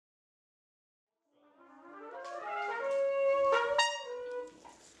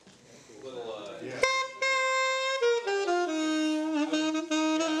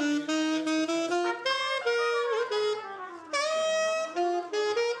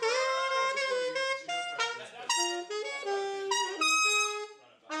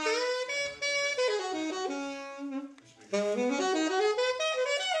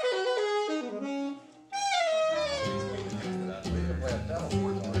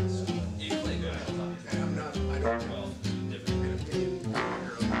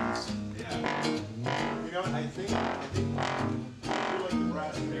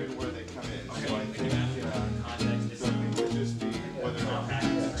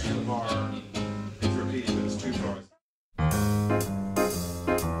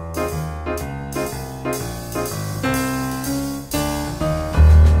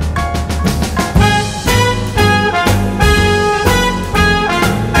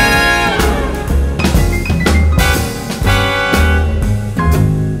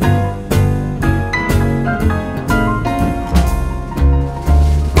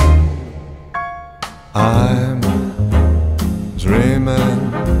I'm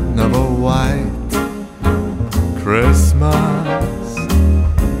dreaming of a white Christmas,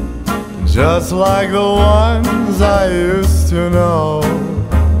 just like the ones I used to know,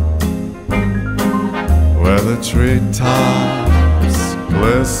 where the treetops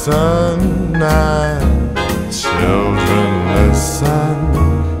glisten and children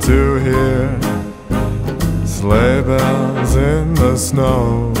listen to hear sleigh bells in the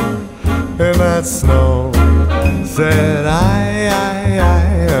snow. In that snow, said I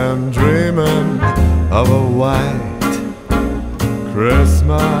am dreaming of a white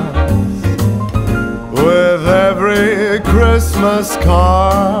Christmas, with every Christmas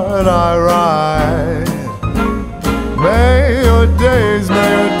card I write. May your days, may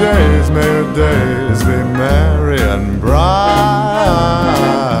your days, may your days be merry and bright,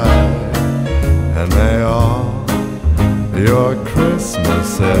 and may all your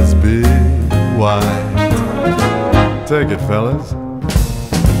Christmases be white. Take it, fellas.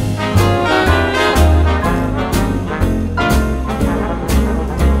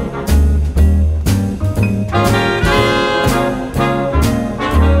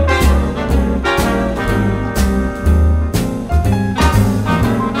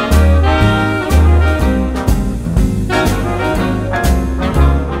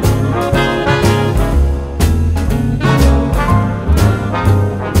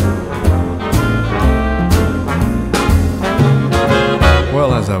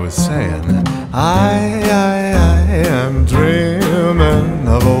 I was saying, I am dreaming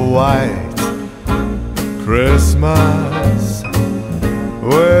of a white Christmas,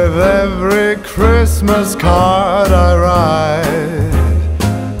 with every Christmas card I write.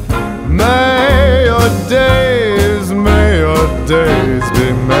 May your day